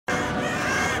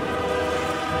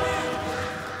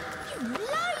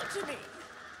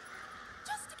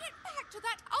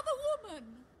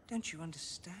Don't you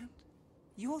understand?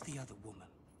 You're the other woman.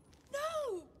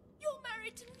 No! You're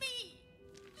married to me!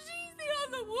 She's the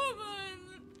other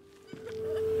woman!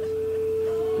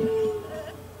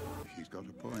 She's got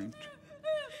a point.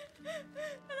 And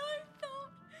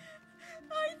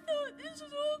I thought this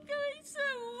was all going so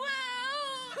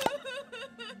well!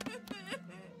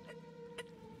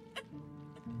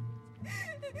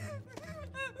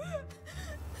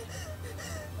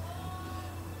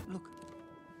 Look,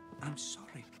 I'm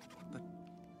sorry, but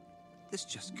this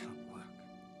just can't work.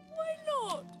 Why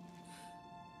not?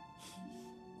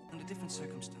 Under different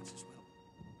circumstances, well,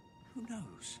 who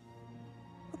knows?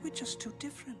 But we're just too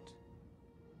different.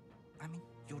 I mean,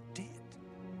 you're dead.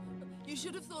 You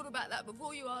should have thought about that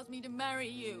before you asked me to marry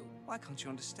you. Why can't you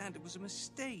understand? It was a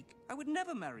mistake. I would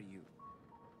never marry you.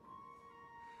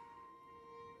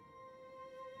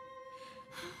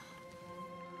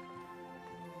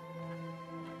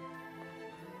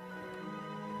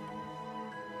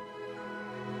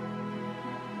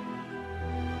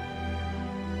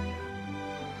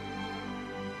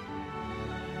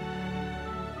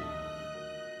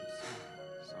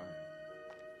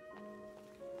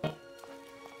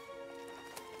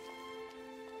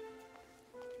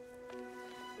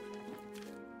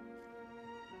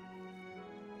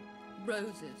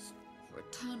 Roses for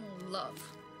eternal love.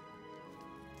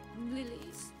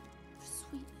 Lilies for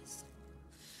sweetness.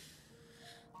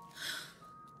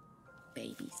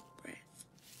 Baby's breath.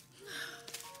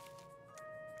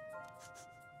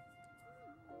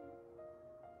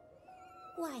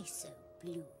 Why so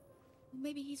blue?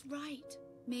 Maybe he's right.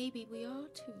 Maybe we are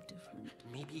too different.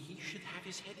 Maybe he should have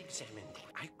his head examined.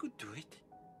 I could do it.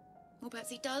 Or perhaps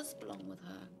he does belong with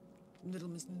her. Little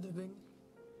Miss Living.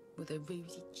 With her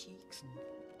rosy cheeks and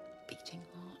beating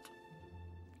heart.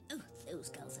 Oh, those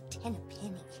girls are 10 a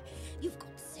penny. You've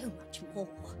got so much more.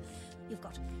 You've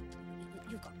got a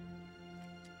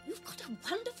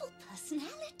wonderful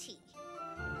personality.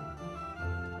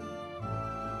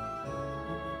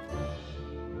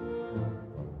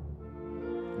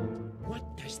 What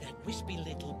does that wispy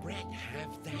little brat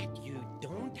have that you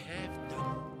don't have,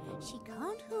 done? She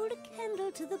can't hold a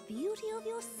candle to the beauty of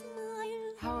your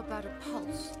smile. How about a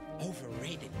pulse?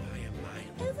 Overrated by a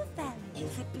mile. Overvalued.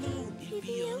 Overblown. If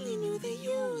he only knew the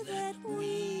you that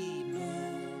we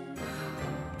know.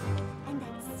 And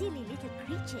that silly little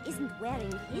creature isn't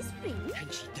wearing his ring.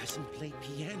 And she doesn't play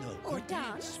piano. Or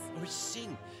dance. Or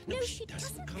sing. No, she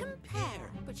doesn't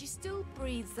compare. But she still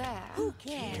breathes air. Who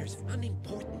cares?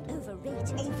 Unimportant.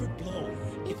 Overrated. Overblown.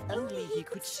 If only he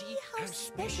could see how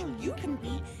special you can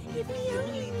be. If he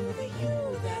only knew the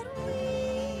you that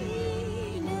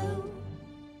we know.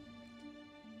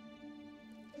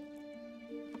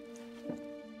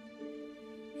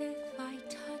 If I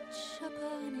touch a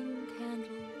burning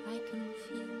candle, I can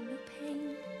feel no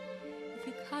pain. If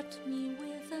you cut me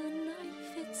with a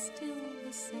knife, it's still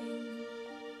the same.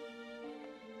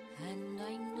 And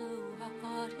I know her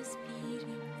heart is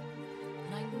beating,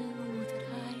 and I know that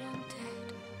I am dead.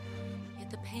 Yet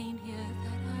the pain here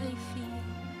that I feel,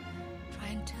 try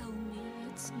and tell me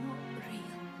it's not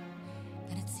real.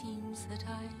 Then it seems that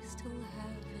I still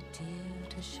have a tear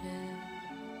to shed.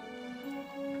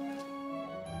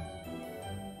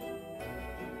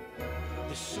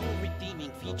 The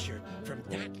soul-redeeming feature from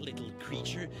that little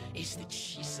creature is that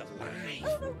she's alive.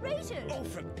 Overrated.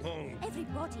 Overblown.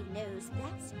 Everybody knows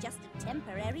that's just a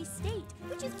temporary state,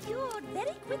 which is cured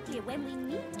very quickly when we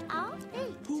meet our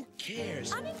fate. Who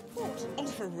cares? Unimportant.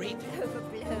 Overrated.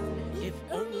 Overblown. If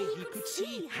only he could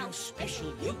see how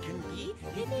special you can be.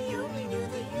 If he only knew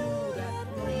the you that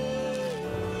we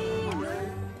know.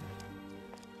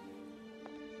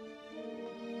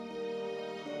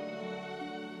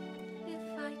 If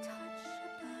I touch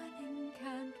a burning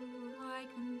candle, I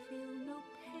can feel no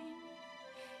pain.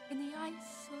 In the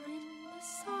ice or in the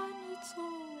sun, it's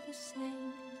all the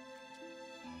same.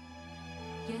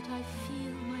 Yet I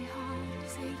feel my heart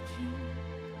is aching.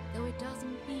 Though it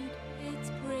doesn't beat, it's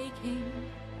breaking.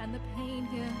 And the pain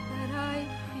here that I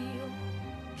feel,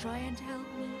 try and tell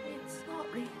me it's not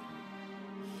real.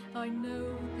 I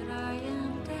know that I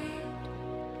am dead.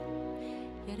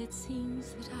 Yet it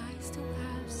seems that I still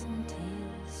have some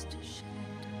tears to shed.